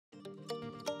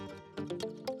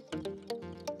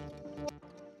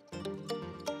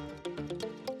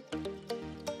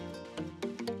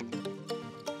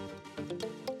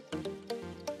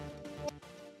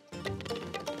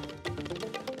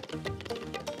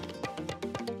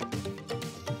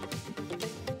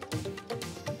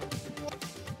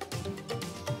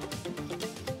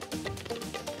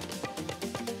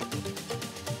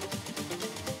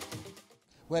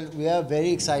Well, we are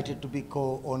very excited to be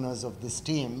co-owners of this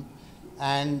team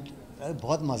and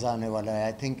बहुत मज़ा आने वाला है.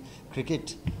 I think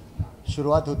cricket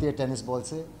शुरुआत होती है tennis ball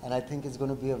से, and I think it's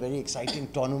going to be a very exciting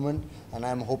tournament, and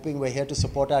I'm hoping we're here to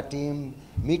support our team,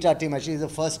 meet our team. Actually, it's the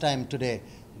first time today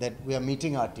that we are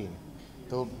meeting our team.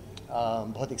 तो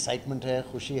बहुत excitement है,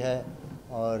 खुशी है,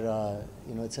 और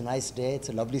it's a nice day, it's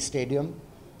a lovely stadium,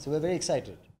 so we're very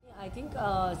excited. I think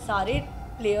सारे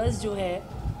players जो है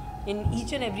in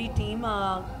each and every team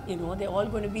they're all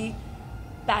going to be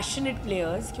passionate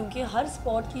players, क्योंकि हर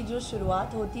स्पोर्ट की जो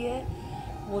शुरुआत होती है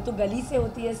वो तो गली से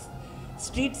होती है,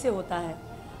 स्ट्रीट से होता है,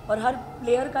 और हर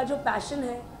प्लेयर का जो पैशन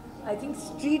है आई थिंक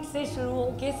स्ट्रीट से शुरू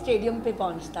होकर स्टेडियम पे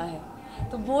पहुंचता है.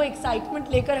 तो वो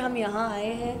एक्साइटमेंट लेकर हम यहाँ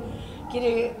आए हैं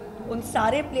कि उन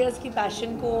सारे प्लेयर्स की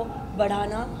पैशन को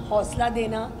बढ़ाना, हौसला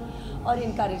देना और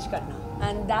इनकरेज करना.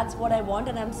 And that's what I want,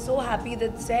 and I'm so happy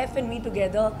that Saif and me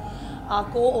together are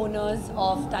co-owners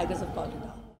of Tigers of Kolkata.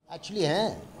 Actually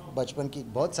हैं, बचपन की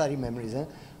बहुत सारी मेमोरीज हैं,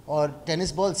 और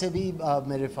टेनिस बॉल से भी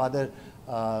मेरे फादर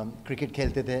क्रिकेट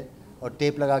खेलते थे और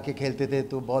टेप लगा के खेलते थे,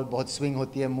 तो बॉल बहुत स्विंग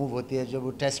होती है, मूव होती है. जब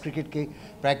वो टेस्ट क्रिकेट की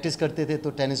प्रैक्टिस करते थे तो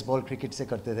टेनिस बॉल क्रिकेट से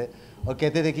करते थे, और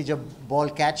कहते थे कि जब बॉल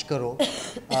कैच करो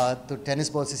तो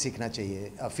टेनिस बॉल से सीखना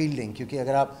चाहिए फील्डिंग, क्योंकि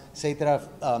अगर आप सही तरह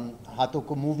हाथों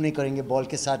को मूव नहीं करेंगे, बॉल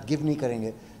के साथ गिव नहीं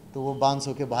करेंगे, तो वो बाउंस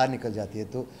होकर बाहर निकल जाती है.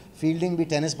 तो फील्डिंग भी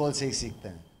टेनिस बॉल से ही सीखते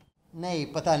हैं. नहीं,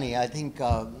 पता नहीं. आई थिंक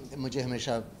मुझे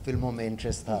हमेशा फिल्मों में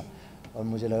इंटरेस्ट था और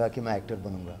मुझे लगा कि मैं एक्टर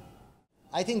बनूंगा.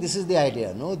 I think this is the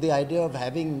idea, no? The idea of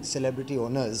having celebrity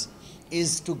owners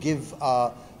is to give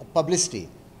publicity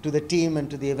to the team and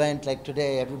to the event. Like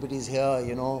today, everybody's here,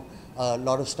 a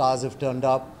lot of stars have turned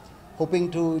up,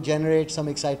 hoping to generate some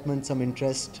excitement, some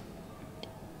interest.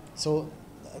 So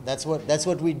that's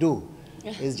what we do,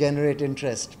 is generate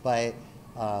interest by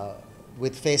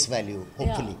with face value,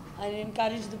 hopefully. Yeah, and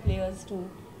encourage the players to,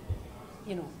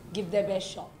 give their best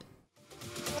shot.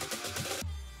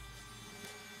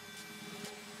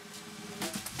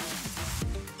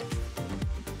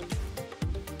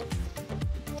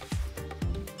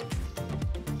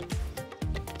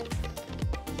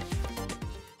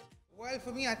 Well,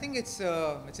 for me, I think it's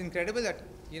incredible that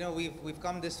we've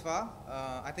come this far.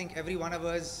 I think every one of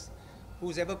us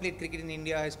who's ever played cricket in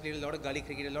India has played a lot of gully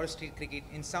cricket, a lot of street cricket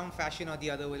in some fashion or the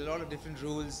other, with a lot of different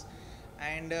rules.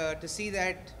 And to see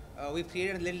that we've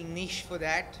created a little niche for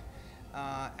that,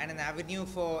 and an avenue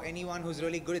for anyone who's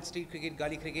really good at street cricket,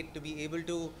 gully cricket, to be able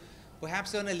to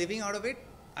perhaps earn a living out of it,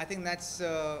 I think that's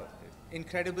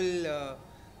incredible.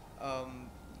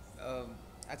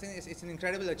 I think it's an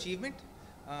incredible achievement.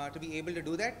 To be able to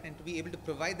do that and to be able to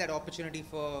provide that opportunity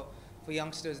for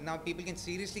youngsters. Now people can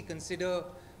seriously consider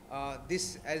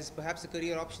this as perhaps a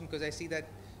career option, because I see that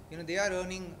they are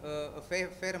earning a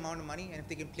fair amount of money, and if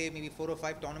they can play maybe 4 or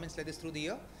 5 tournaments like this through the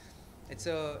year, it's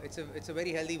a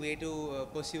very healthy way to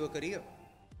pursue a career.